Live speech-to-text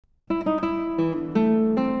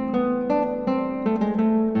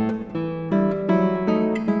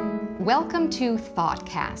Welcome to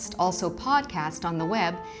Thoughtcast, also podcast on the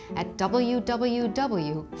web at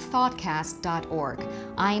www.thoughtcast.org.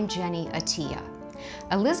 I'm Jenny Attia.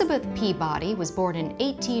 Elizabeth Peabody was born in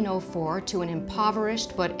 1804 to an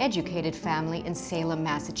impoverished but educated family in Salem,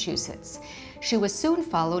 Massachusetts. She was soon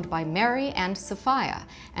followed by Mary and Sophia,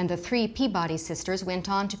 and the three Peabody sisters went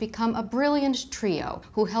on to become a brilliant trio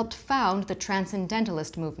who helped found the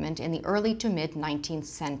Transcendentalist movement in the early to mid-19th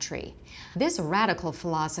century. This radical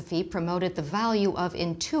philosophy promoted the value of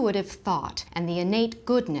intuitive thought and the innate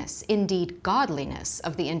goodness, indeed godliness,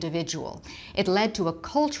 of the individual. It led to a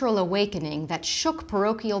cultural awakening that shook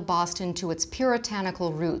parochial Boston to its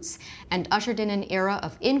puritanical roots and ushered in an era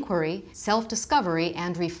of inquiry, self-discovery,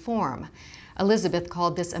 and reform. Elizabeth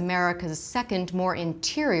called this America's second, more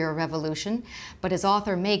interior revolution, but as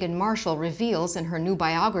author Megan Marshall reveals in her new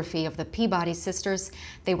biography of the Peabody sisters,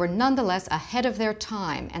 they were nonetheless ahead of their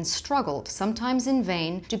time and struggled, sometimes in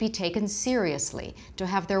vain, to be taken seriously, to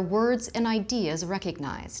have their words and ideas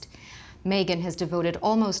recognized. Megan has devoted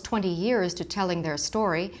almost 20 years to telling their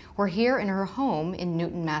story. We're here in her home in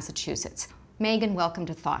Newton, Massachusetts. Megan, welcome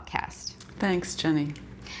to Thoughtcast. Thanks, Jenny.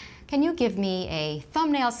 Can you give me a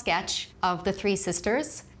thumbnail sketch of the three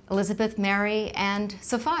sisters, Elizabeth, Mary, and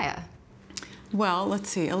Sophia? Well, let's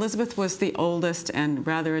see. Elizabeth was the oldest and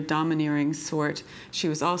rather a domineering sort. She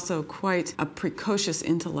was also quite a precocious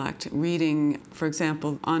intellect, reading, for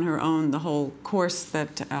example, on her own the whole course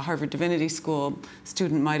that a Harvard Divinity School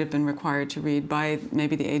student might have been required to read by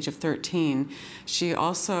maybe the age of 13. She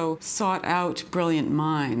also sought out brilliant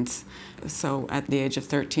minds. So at the age of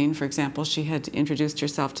 13, for example, she had introduced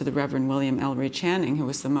herself to the Reverend William Ellery Channing, who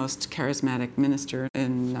was the most charismatic minister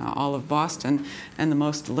in all of Boston and the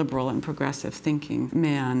most liberal and progressive thinking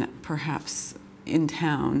man, perhaps, in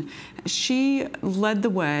town. She led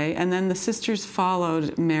the way, and then the sisters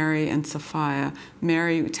followed Mary and Sophia.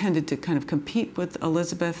 Mary tended to kind of compete with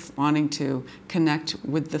Elizabeth, wanting to connect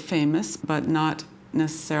with the famous, but not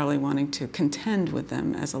necessarily wanting to contend with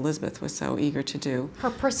them, as Elizabeth was so eager to do. Her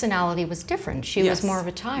personality was different. She was more of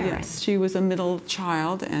a tyrant. Yes, she was a middle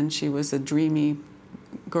child, and she was a dreamy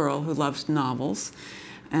girl who loved novels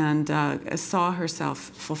and saw herself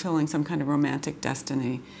fulfilling some kind of romantic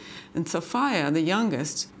destiny. And Sophia, the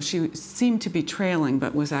youngest, she seemed to be trailing,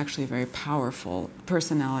 but was actually a very powerful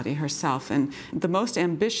personality herself, and the most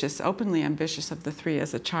ambitious, openly ambitious of the three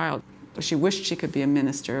as a child. She wished she could be a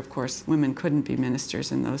minister. Of course, women couldn't be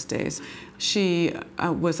ministers in those days. She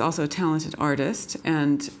was also a talented artist,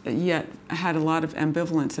 and yet had a lot of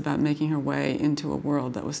ambivalence about making her way into a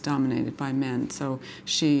world that was dominated by men. So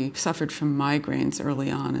she suffered from migraines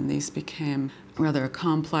early on, and these became rather a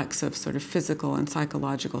complex of sort of physical and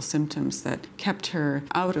psychological symptoms that kept her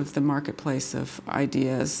out of the marketplace of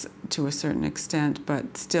ideas to a certain extent,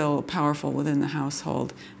 but still powerful within the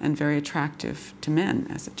household and very attractive to men,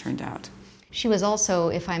 as it turned out. She was also,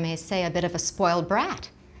 if I may say, a bit of a spoiled brat.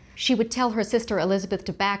 She would tell her sister Elizabeth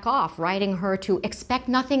to back off, writing her to expect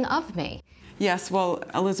nothing of me. Yes, well,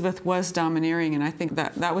 Elizabeth was domineering, and I think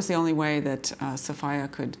that was the only way that Sophia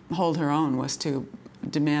could hold her own, was to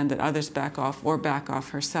demand that others back off or back off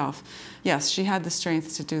herself. Yes, she had the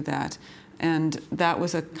strength to do that. And that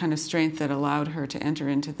was a kind of strength that allowed her to enter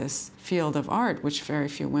into this field of art, which very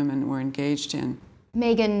few women were engaged in.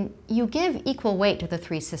 Megan, you give equal weight to the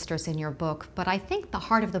three sisters in your book, but I think the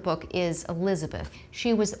heart of the book is Elizabeth.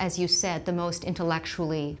 She was, as you said, the most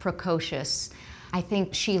intellectually precocious. I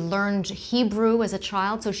think she learned Hebrew as a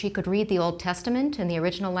child so she could read the Old Testament in the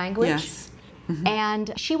original language. Yes. Mm-hmm.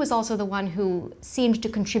 And she was also the one who seemed to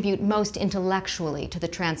contribute most intellectually to the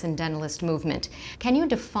Transcendentalist movement. Can you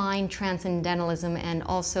define Transcendentalism and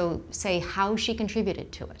also say how she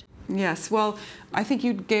contributed to it? Yes, well, I think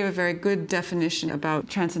you gave a very good definition about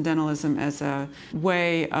Transcendentalism as a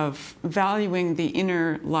way of valuing the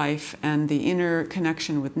inner life and the inner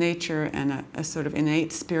connection with nature and a sort of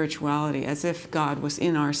innate spirituality, as if God was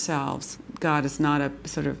in ourselves. God is not a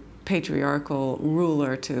sort of patriarchal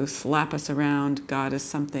ruler to slap us around. God is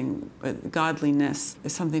something, godliness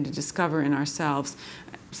is something to discover in ourselves.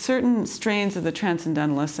 Certain strains of the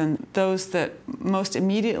Transcendentalists, and those that most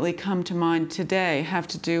immediately come to mind today, have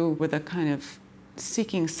to do with a kind of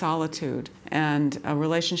seeking solitude and a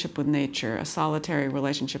relationship with nature, a solitary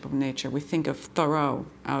relationship with nature. We think of Thoreau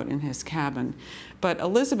out in his cabin. But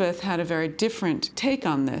Elizabeth had a very different take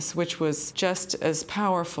on this, which was just as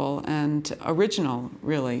powerful and original,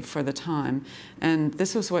 really, for the time. And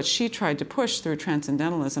this was what she tried to push through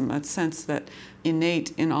Transcendentalism, a sense that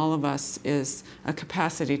innate in all of us is a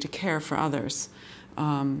capacity to care for others.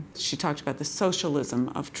 She talked about the socialism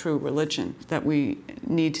of true religion, that we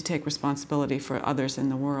need to take responsibility for others in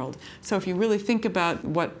the world. So if you really think about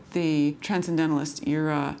what the Transcendentalist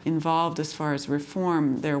era involved as far as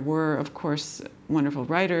reform, there were, of course, wonderful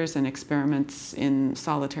writers and experiments in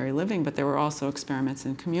solitary living, but there were also experiments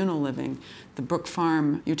in communal living. The Brook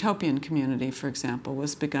Farm Utopian Community, for example,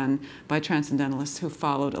 was begun by Transcendentalists who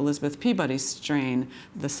followed Elizabeth Peabody's strain,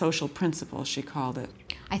 the social principle, she called it.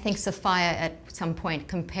 I think Sophia at some point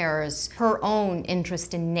compares her own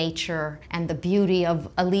interest in nature and the beauty of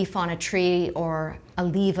a leaf on a tree or a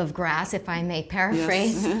leaf of grass, if I may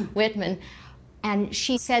paraphrase Yes. Whitman. And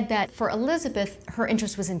she said that for Elizabeth, her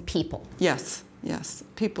interest was in people. Yes, yes.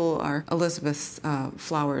 People are Elizabeth's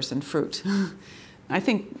flowers and fruit. I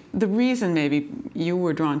think the reason maybe you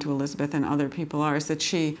were drawn to Elizabeth and other people are is that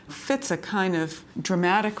she fits a kind of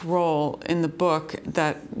dramatic role in the book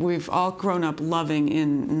that we've all grown up loving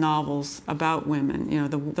in novels about women. You know,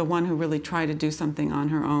 the one who really tried to do something on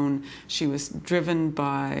her own. She was driven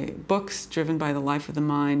by books, driven by the life of the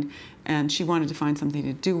mind, and she wanted to find something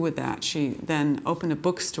to do with that. She then opened a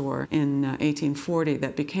bookstore in 1840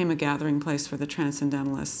 that became a gathering place for the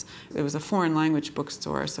Transcendentalists. It was a foreign language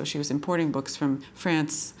bookstore, so she was importing books from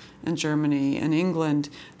France and Germany and England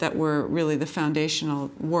that were really the foundational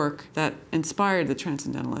work that inspired the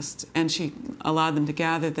Transcendentalists. And she allowed them to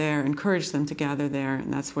gather there, encouraged them to gather there,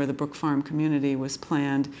 and that's where the Brook Farm community was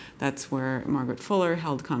planned. That's where Margaret Fuller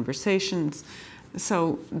held conversations.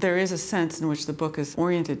 So there is a sense in which the book is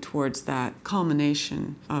oriented towards that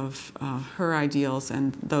culmination of her ideals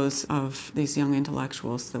and those of these young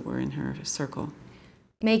intellectuals that were in her circle.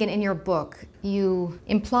 Megan, in your book, you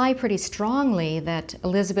imply pretty strongly that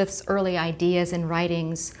Elizabeth's early ideas and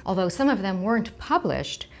writings, although some of them weren't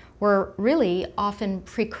published, were really often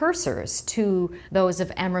precursors to those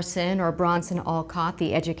of Emerson or Bronson Alcott,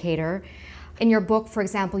 the educator. In your book, for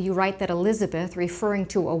example, you write that Elizabeth, referring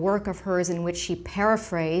to a work of hers in which she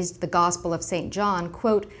paraphrased the Gospel of St. John,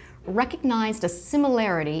 quote, recognized a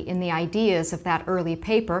similarity in the ideas of that early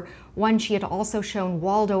paper, one she had also shown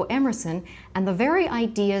Waldo Emerson, and the very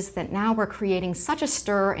ideas that now were creating such a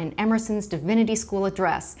stir in Emerson's Divinity School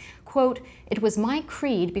address. Quote, it was my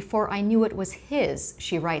creed before I knew it was his,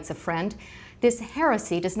 she writes a friend. This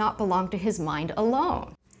heresy does not belong to his mind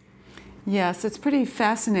alone. Yes, it's pretty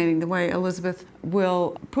fascinating the way Elizabeth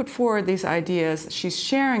will put forward these ideas. She's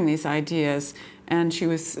sharing these ideas, and she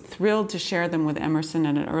was thrilled to share them with Emerson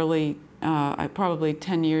at an early, probably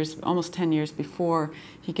 10 years, almost 10 years before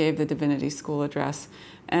he gave the Divinity School address.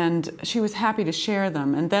 And she was happy to share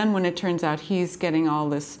them. And then when it turns out he's getting all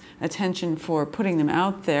this attention for putting them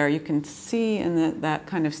out there, you can see in that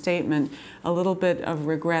kind of statement a little bit of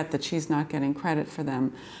regret that she's not getting credit for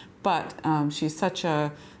them. But she's such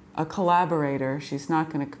a collaborator. She's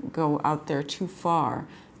not going to go out there too far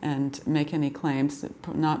and make any claims,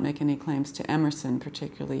 not make any claims to Emerson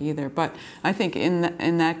particularly either. But I think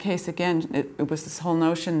in that case, again, it was this whole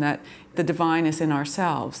notion that the divine is in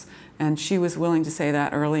ourselves. And she was willing to say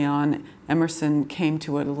that early on. Emerson came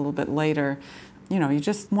to it a little bit later. You know, you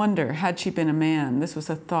just wonder, had she been a man? This was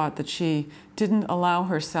a thought that she didn't allow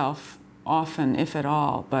herself often, if at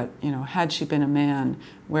all. But, you know, had she been a man,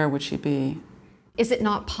 where would she be? Is it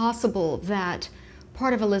not possible that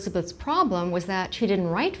part of Elizabeth's problem was that she didn't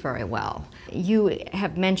write very well? You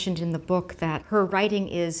have mentioned in the book that her writing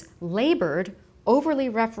is labored, overly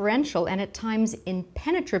referential, and at times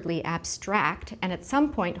impenetrably abstract, and at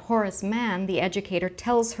some point Horace Mann, the educator,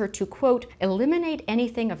 tells her to, quote, eliminate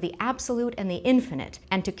anything of the absolute and the infinite,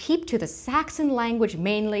 and to keep to the Saxon language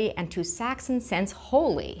mainly, and to Saxon sense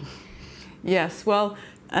wholly. Yes, well,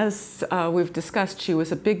 as we've discussed, she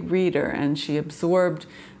was a big reader, and she absorbed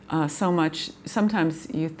so much. Sometimes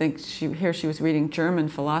you think she was reading German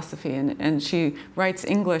philosophy, and she writes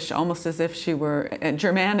English almost as if she were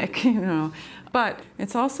Germanic, you know. But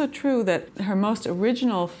it's also true that her most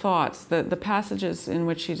original thoughts, the passages in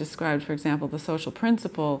which she described, for example, the social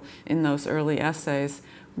principle in those early essays,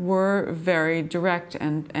 were very direct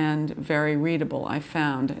and very readable, I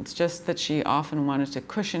found. It's just that she often wanted to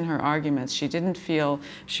cushion her arguments. She didn't feel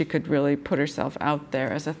she could really put herself out there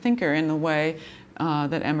as a thinker in the way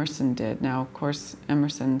that Emerson did. Now, of course,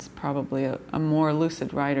 Emerson's probably a more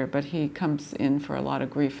lucid writer, but he comes in for a lot of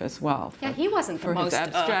grief as well. Yeah, he wasn't for his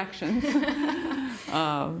abstractions.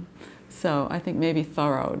 So I think maybe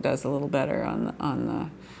Thoreau does a little better on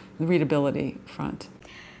the readability front.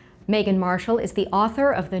 Megan Marshall is the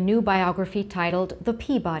author of the new biography titled The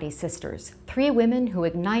Peabody Sisters, 3 Women Who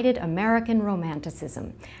Ignited American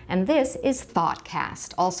Romanticism. And this is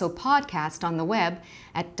Thoughtcast, also podcast on the web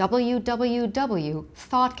at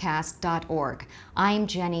www.thoughtcast.org. I'm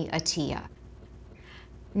Jenny Attia.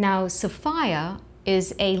 Now, Sophia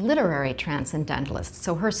is a literary transcendentalist,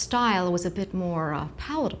 so her style was a bit more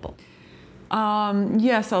palatable.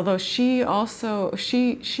 Yes, although she also,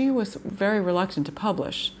 she was very reluctant to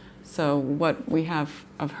publish. So what we have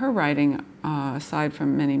of her writing, aside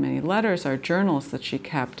from many, many letters, are journals that she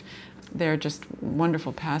kept. They're just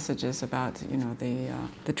wonderful passages about, you know,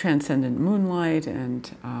 the transcendent moonlight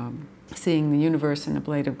and seeing the universe in a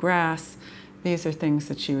blade of grass. These are things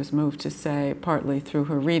that she was moved to say, partly through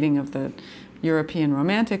her reading of the European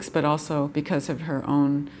romantics, but also because of her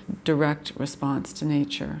own direct response to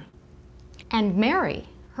nature. And Mary,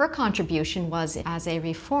 her contribution was as a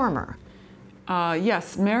reformer.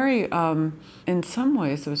 Yes, Mary, in some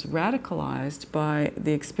ways, was radicalized by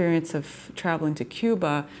the experience of traveling to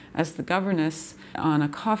Cuba as the governess on a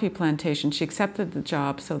coffee plantation. She accepted the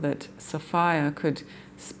job so that Sophia could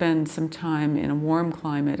spend some time in a warm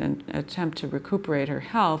climate and attempt to recuperate her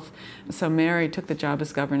health. So Mary took the job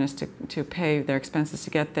as governess to pay their expenses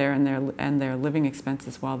to get there and their living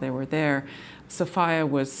expenses while they were there. Sophia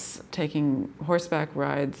was taking horseback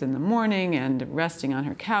rides in the morning and resting on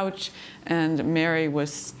her couch, and Mary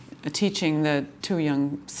was teaching the two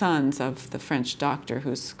young sons of the French doctor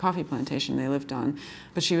whose coffee plantation they lived on.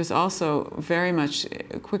 But she was also very much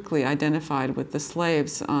quickly identified with the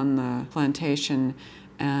slaves on the plantation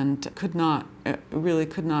and really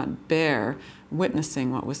could not bear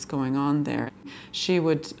witnessing what was going on there. She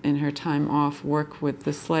would, in her time off, work with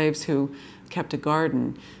the slaves who kept a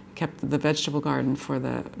garden, kept the vegetable garden for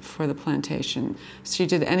the plantation. She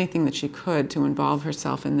did anything that she could to involve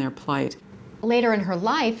herself in their plight. Later in her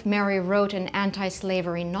life, Mary wrote an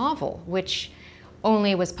anti-slavery novel, which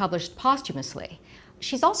only was published posthumously.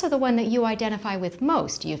 She's also the one that you identify with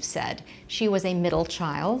most, you've said. She was a middle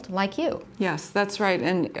child, like you. Yes, that's right.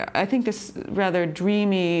 And I think this rather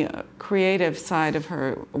dreamy, creative side of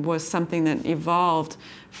her was something that evolved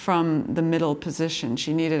from the middle position.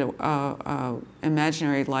 She needed a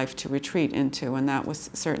imaginary life to retreat into, and that was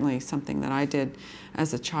certainly something that I did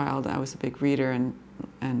as a child. I was a big reader,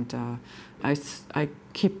 and I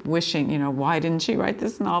keep wishing, you know, why didn't she write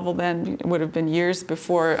this novel then? It would have been years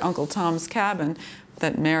before Uncle Tom's Cabin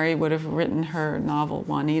that Mary would have written her novel,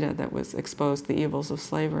 Juanita, that was exposed to the evils of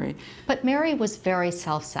slavery. But Mary was very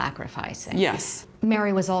self-sacrificing. Yes.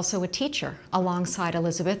 Mary was also a teacher alongside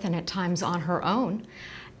Elizabeth and at times on her own.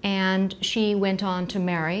 And she went on to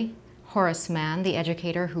marry Horace Mann, the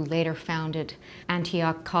educator who later founded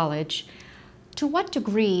Antioch College. To what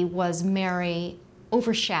degree was Mary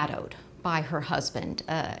overshadowed by her husband?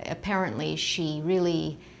 Apparently she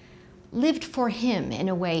really lived for him in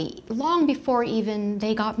a way long before even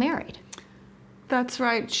they got married. That's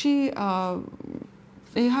right. You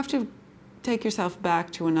have to take yourself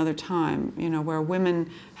back to another time, you know, where women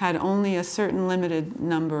had only a certain limited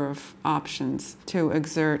number of options to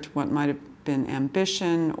exert what might have been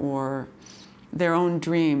ambition or their own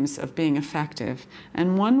dreams of being effective.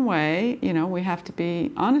 And one way, you know, we have to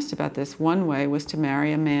be honest about this, one way was to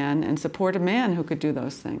marry a man and support a man who could do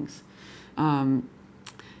those things.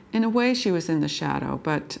 In a way, she was in the shadow,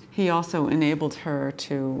 but he also enabled her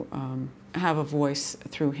to have a voice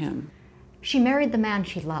through him. She married the man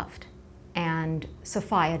she loved, and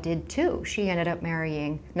Sophia did too. She ended up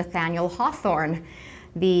marrying Nathaniel Hawthorne,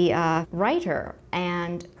 the writer,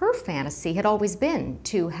 and her fantasy had always been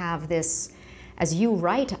to have this, as you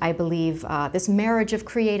write, I believe, this marriage of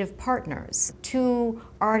creative partners, two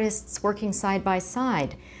artists working side by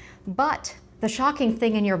side. But the shocking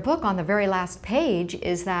thing in your book on the very last page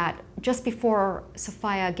is that just before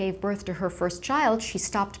Sophia gave birth to her first child, she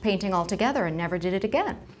stopped painting altogether and never did it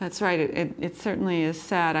again. That's right. It certainly is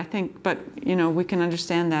sad, I think, but you know, we can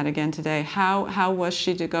understand that again today. How was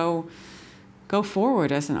she to go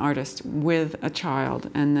forward as an artist with a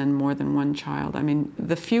child and then more than one child? I mean,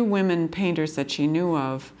 the few women painters that she knew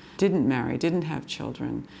of didn't marry, didn't have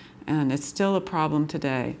children, and it's still a problem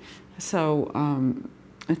today. So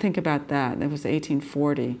I think about that. That was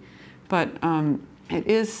 1840. But it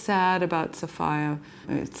is sad about Sophia.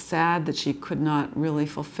 It's sad that she could not really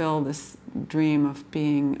fulfill this dream of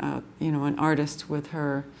being, an artist with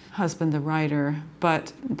her husband, the writer.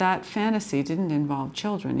 But that fantasy didn't involve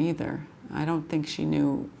children either. I don't think she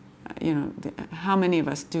knew, how many of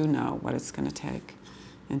us do know what it's going to take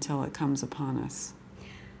until it comes upon us.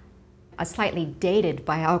 A slightly dated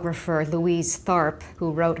biographer, Louise Tharpe,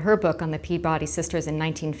 who wrote her book on the Peabody sisters in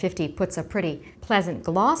 1950, puts a pretty pleasant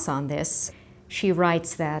gloss on this. She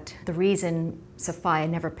writes that the reason Sophia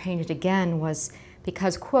never painted again was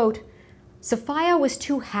because, quote, Sophia was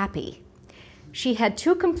too happy. She had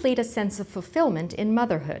too complete a sense of fulfillment in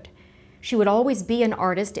motherhood. She would always be an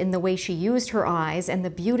artist in the way she used her eyes, and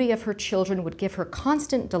the beauty of her children would give her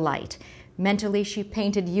constant delight. Mentally, she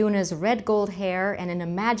painted Yuna's red gold hair, and in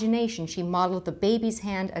imagination, she modeled the baby's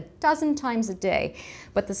hand 12 times a day.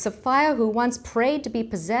 But the Sophia who once prayed to be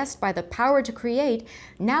possessed by the power to create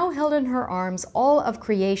now held in her arms all of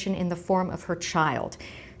creation in the form of her child.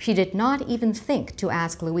 She did not even think to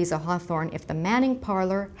ask Louisa Hawthorne if the Manning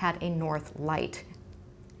parlor had a north light.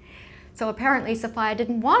 So apparently Sophia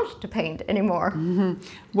didn't want to paint anymore. Mm-hmm.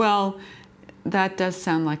 Well, that does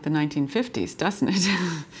sound like the 1950s, doesn't it?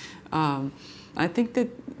 I think that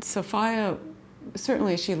Sophia,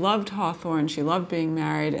 certainly she loved Hawthorne, she loved being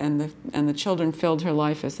married, and the children filled her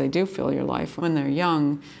life as they do fill your life when they're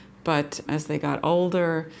young. But as they got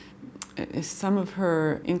older, some of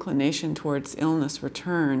her inclination towards illness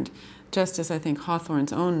returned, just as I think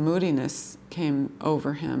Hawthorne's own moodiness came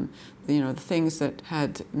over him. You know, the things that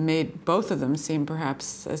had made both of them seem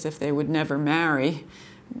perhaps as if they would never marry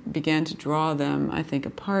began to draw them, I think,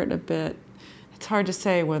 apart a bit. It's hard to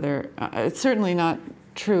say whether, it's certainly not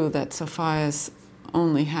true that Sophia's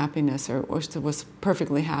only happiness or was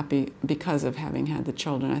perfectly happy because of having had the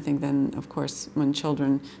children. I think then, of course, when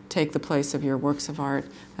children take the place of your works of art,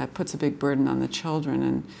 that puts a big burden on the children,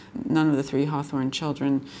 and none of the three Hawthorne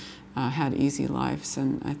children had easy lives,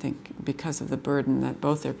 and I think because of the burden that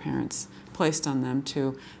both their parents placed on them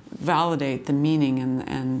to validate the meaning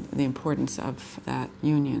and the importance of that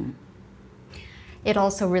union. It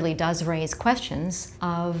also really does raise questions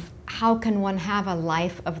of how can one have a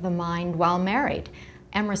life of the mind while married?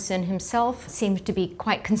 Emerson himself seemed to be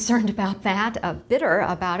quite concerned about that, bitter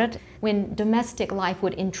about it, when domestic life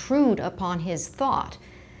would intrude upon his thought.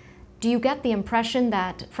 Do you get the impression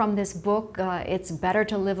that from this book it's better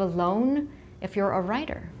to live alone if you're a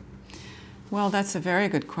writer? Well, that's a very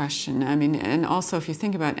good question. I mean, and also if you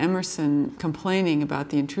think about Emerson complaining about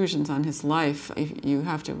the intrusions on his life, you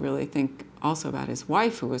have to really think also about his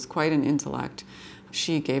wife, who was quite an intellect.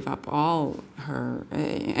 She gave up all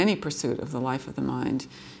any pursuit of the life of the mind,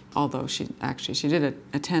 although she did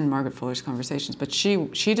attend Margaret Fuller's conversations, but she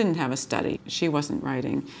didn't have a study. She wasn't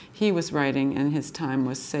writing. He was writing, and his time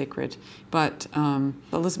was sacred. But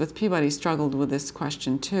Elizabeth Peabody struggled with this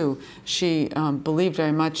question too. She believed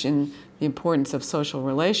very much in the importance of social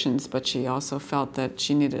relations, but she also felt that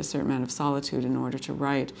she needed a certain amount of solitude in order to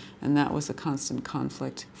write, and that was a constant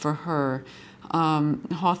conflict for her.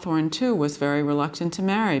 Hawthorne, too, was very reluctant to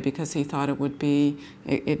marry because he thought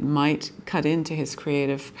it might cut into his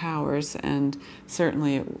creative powers, and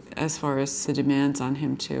certainly as far as the demands on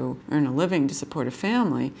him to earn a living to support a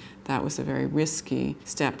family, that was a very risky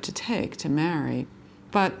step to take, to marry.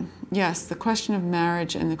 But yes, the question of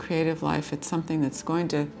marriage and the creative life, it's something that's going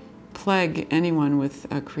to plague anyone with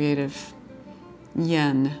a creative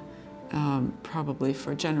yen, probably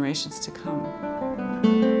for generations to come.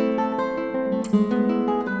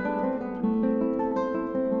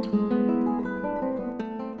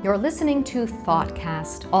 You're listening to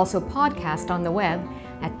Thoughtcast, also podcast on the web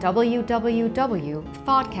at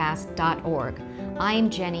www.thoughtcast.org. I'm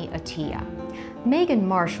Jenny Attia. Megan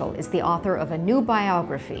Marshall is the author of a new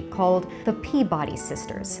biography called The Peabody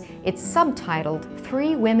Sisters. It's subtitled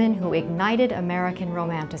 3 Women Who Ignited American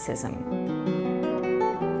Romanticism.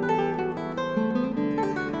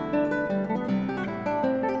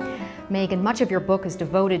 Megan, much of your book is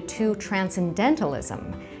devoted to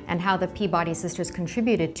transcendentalism and how the Peabody sisters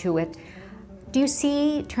contributed to it. Do you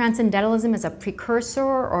see transcendentalism as a precursor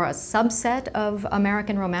or a subset of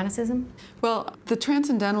American Romanticism? Well, the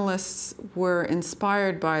transcendentalists were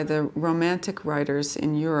inspired by the Romantic writers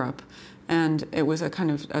in Europe, and it was a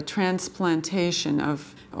kind of a transplantation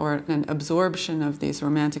of, or an absorption of these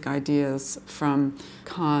Romantic ideas from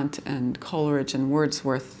Kant and Coleridge and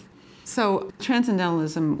Wordsworth. So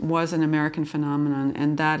transcendentalism was an American phenomenon,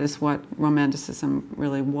 and that is what Romanticism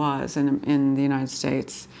really was in the United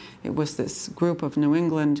States. It was this group of New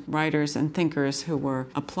England writers and thinkers who were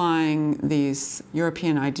applying these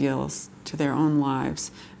European ideals to their own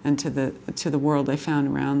lives and to the world they found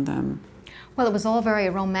around them. Well, it was all very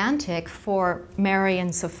romantic for Mary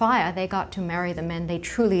and Sophia. They got to marry the men they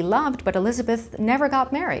truly loved, but Elizabeth never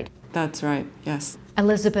got married. That's right, yes.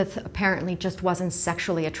 Elizabeth apparently just wasn't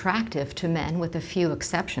sexually attractive to men, with a few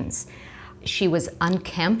exceptions. She was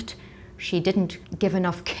unkempt. She didn't give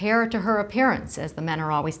enough care to her appearance, as the men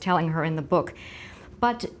are always telling her in the book.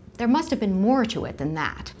 But there must have been more to it than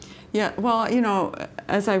that. Yeah, well, you know,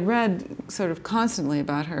 as I read sort of constantly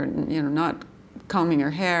about her, you know, not combing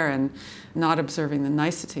her hair and not observing the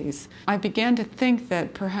niceties, I began to think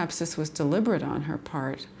that perhaps this was deliberate on her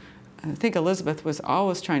part. I think Elizabeth was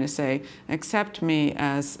always trying to say, accept me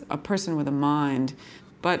as a person with a mind,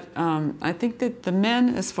 But I think that the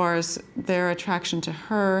men, as far as their attraction to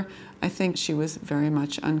her, I think she was very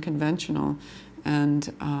much unconventional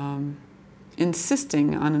and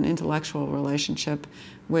insisting on an intellectual relationship,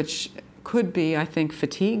 which could be, I think,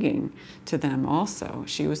 fatiguing to them also.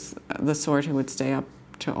 She was the sort who would stay up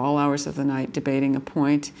to all hours of the night debating a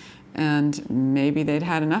point, and maybe they'd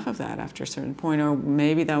had enough of that after a certain point, or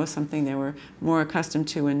maybe that was something they were more accustomed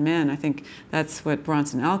to in men. I think that's what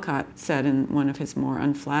Bronson Alcott said in one of his more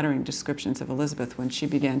unflattering descriptions of Elizabeth when she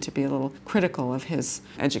began to be a little critical of his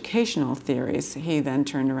educational theories. He then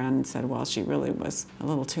turned around and said, well, she really was a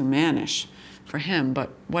little too mannish for him.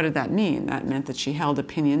 But what did that mean? That meant that she held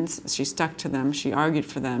opinions, she stuck to them, she argued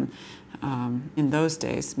for them. In those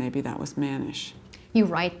days, maybe that was mannish. You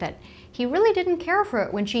write that he really didn't care for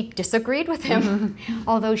it when she disagreed with him,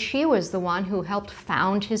 although she was the one who helped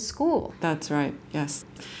found his school. That's right, yes.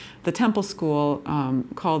 The Temple School,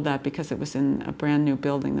 called that because it was in a brand new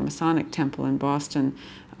building, the Masonic Temple in Boston,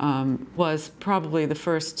 was probably the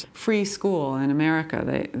first free school in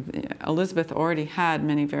America. Elizabeth already had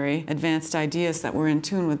many very advanced ideas that were in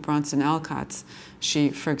tune with Bronson Alcott's. She,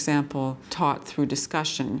 for example, taught through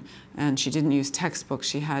discussion, and she didn't use textbooks.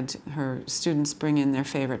 She had her students bring in their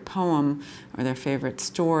favorite poem or their favorite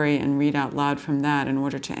story and read out loud from that in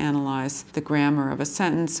order to analyze the grammar of a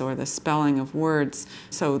sentence or the spelling of words.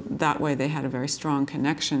 So that way they had a very strong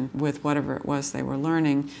connection with whatever it was they were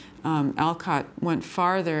learning. Alcott went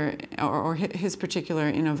farther, or his particular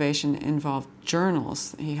innovation involved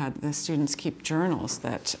journals. He had the students keep journals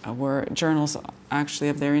that were journals actually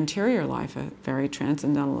of their interior life, a very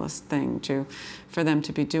transcendentalist thing for them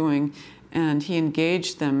to be doing. And he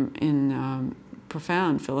engaged them in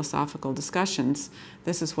profound philosophical discussions.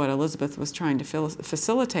 This is what Elizabeth was trying to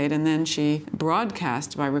facilitate, and then she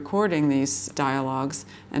broadcast by recording these dialogues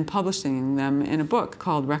and publishing them in a book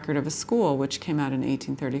called Record of a School, which came out in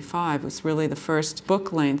 1835. It was really the first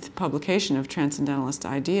book-length publication of transcendentalist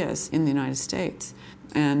ideas in the United States.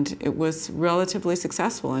 And it was relatively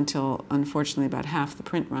successful until, unfortunately, about half the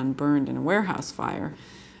print run burned in a warehouse fire.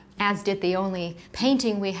 As did the only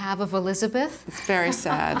painting we have of Elizabeth. It's very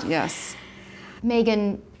sad, yes.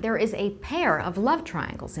 Megan, there is a pair of love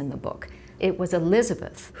triangles in the book. It was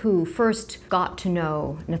Elizabeth who first got to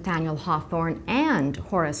know Nathaniel Hawthorne and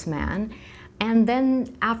Horace Mann, and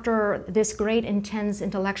then after this great intense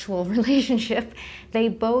intellectual relationship, they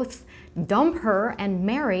both dump her and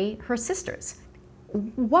marry her sisters.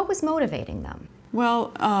 What was motivating them?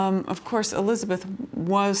 Well, of course, Elizabeth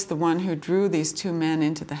was the one who drew these two men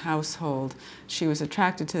into the household. She was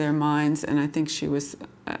attracted to their minds, and I think she was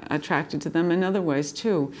attracted to them in other ways,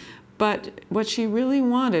 too. But what she really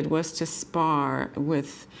wanted was to spar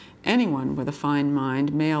with anyone with a fine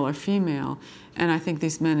mind, male or female. And I think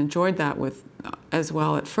these men enjoyed that as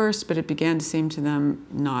well at first, but it began to seem to them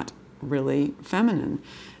not really feminine.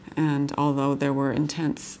 And although there were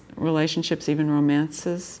intense relationships, even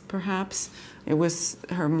romances, perhaps, it was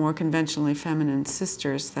her more conventionally feminine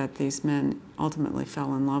sisters that these men ultimately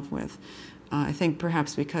fell in love with. I think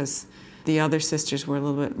perhaps because the other sisters were a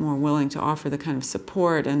little bit more willing to offer the kind of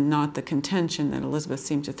support and not the contention that Elizabeth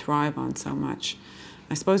seemed to thrive on so much.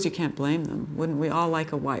 I suppose you can't blame them. Wouldn't we all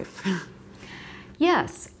like a wife?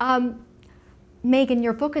 Yes. Megan,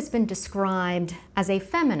 your book has been described as a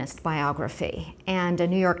feminist biography, and a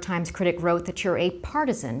New York Times critic wrote that you're a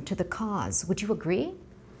partisan to the cause. Would you agree?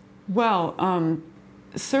 Well,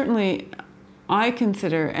 certainly I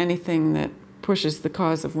consider anything that pushes the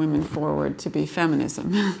cause of women forward to be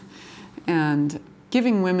feminism. And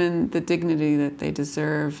giving women the dignity that they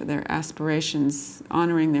deserve, their aspirations,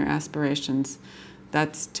 honoring their aspirations,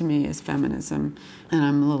 that's to me is feminism. And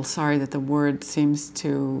I'm a little sorry that the word seems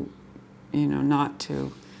to, not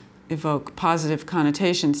to evoke positive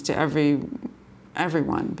connotations to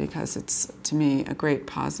everyone, because it's, to me, a great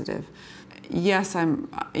positive. Yes,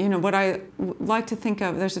 what I like to think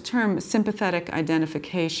of, there's a term, sympathetic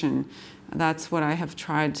identification. That's what I have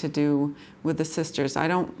tried to do with the sisters. I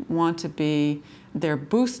don't want to be their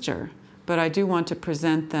booster, but I do want to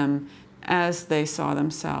present them as they saw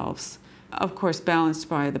themselves. Of course, balanced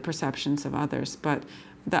by the perceptions of others. But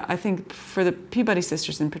I think for the Peabody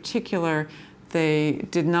sisters in particular, they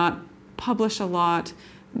did not publish a lot.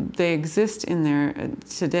 They exist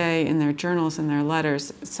today in their journals and their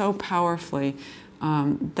letters so powerfully.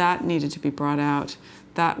 That needed to be brought out.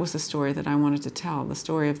 That was the story that I wanted to tell, the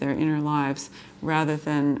story of their inner lives, rather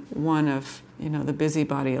than one of the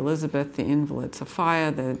busybody Elizabeth, the invalid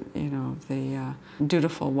Sophia, the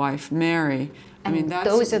dutiful wife Mary.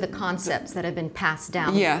 Those are the concepts that have been passed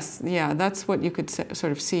down. Yes, yeah, that's what you could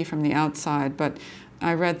sort of see from the outside. But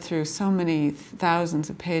I read through so many thousands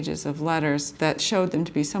of pages of letters that showed them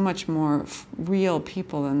to be so much more real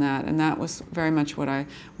people than that, and that was very much what I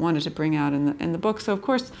wanted to bring out in the book. So of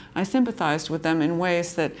course I sympathized with them in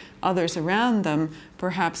ways that others around them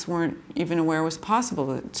perhaps weren't even aware was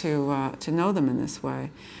possible to know them in this way.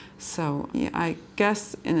 So yeah, I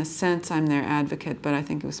guess in a sense I'm their advocate, but I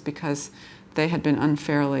think it was because they had been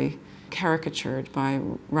unfairly caricatured by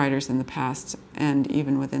writers in the past and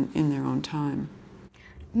even in their own time.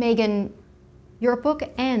 Megan, your book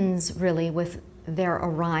ends really with their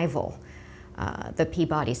arrival. The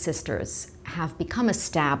Peabody sisters have become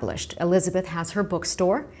established. Elizabeth has her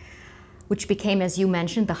bookstore, which became, as you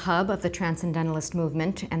mentioned, the hub of the Transcendentalist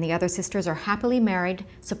movement, and the other sisters are happily married,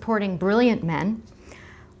 supporting brilliant men.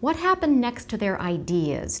 What happened next to their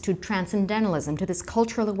ideas, to Transcendentalism, to this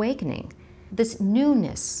cultural awakening, this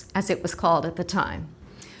newness, as it was called at the time?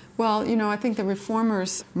 Well, I think the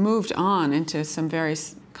reformers moved on into some very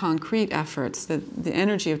concrete efforts. The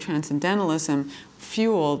energy of Transcendentalism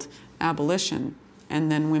fueled abolition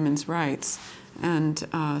and then women's rights. And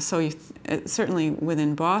certainly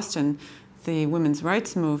within Boston, the women's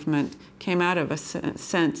rights movement came out of a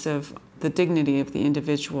sense of the dignity of the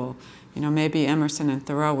individual. Maybe Emerson and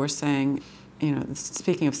Thoreau were saying,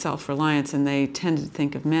 speaking of self-reliance, and they tended to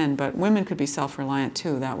think of men, but women could be self-reliant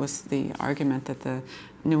too. That was the argument that the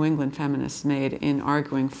New England feminists made in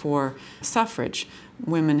arguing for suffrage.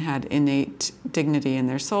 Women had innate dignity in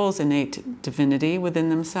their souls, innate divinity within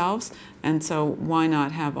themselves, and so why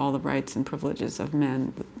not have all the rights and privileges of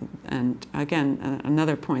men? And again,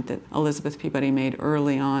 another point that Elizabeth Peabody made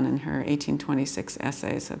early on in her 1826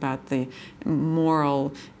 essays about the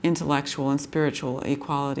moral, intellectual, and spiritual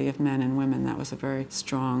equality of men and women. That was a very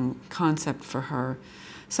strong concept for her.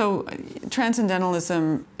 So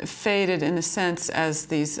Transcendentalism faded in a sense as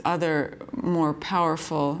these other more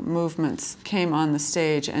powerful movements came on the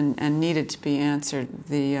stage and needed to be answered.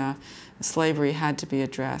 The slavery had to be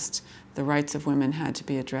addressed. The rights of women had to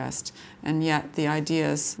be addressed. And yet the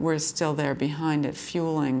ideas were still there behind it,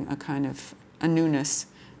 fueling a newness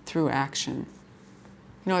through action.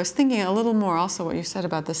 I was thinking a little more also what you said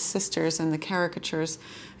about the sisters and the caricatures.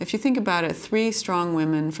 If you think about it, 3 strong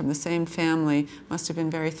women from the same family must have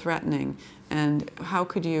been very threatening. And how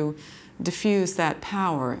could you diffuse that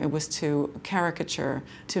power? It was to caricature,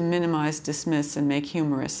 to minimize, dismiss, and make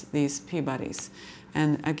humorous these Peabodys.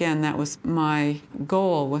 And again, that was my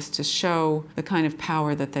goal, was to show the kind of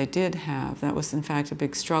power that they did have. That was, in fact, a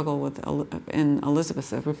big struggle in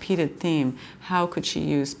Elizabeth, a repeated theme. How could she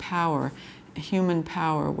use power? Human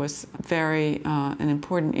power was very an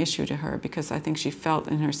important issue to her, because I think she felt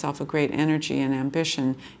in herself a great energy and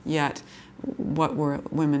ambition, yet what were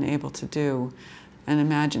women able to do? And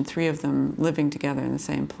imagine 3 of them living together in the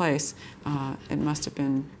same place. It must have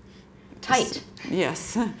been tight.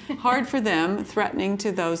 Yes, hard for them, threatening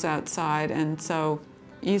to those outside, and so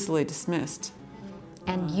easily dismissed.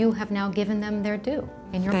 And you have now given them their due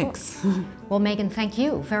in your book. Thanks. Well, Megan, thank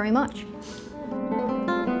you very much.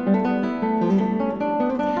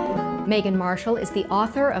 Megan Marshall is the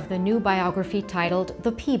author of the new biography titled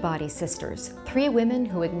The Peabody Sisters, 3 women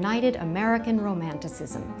who ignited American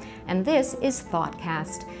romanticism. And this is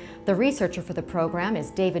ThoughtCast. The researcher for the program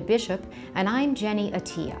is David Bishop, and I'm Jenny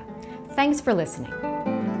Attia. Thanks for listening.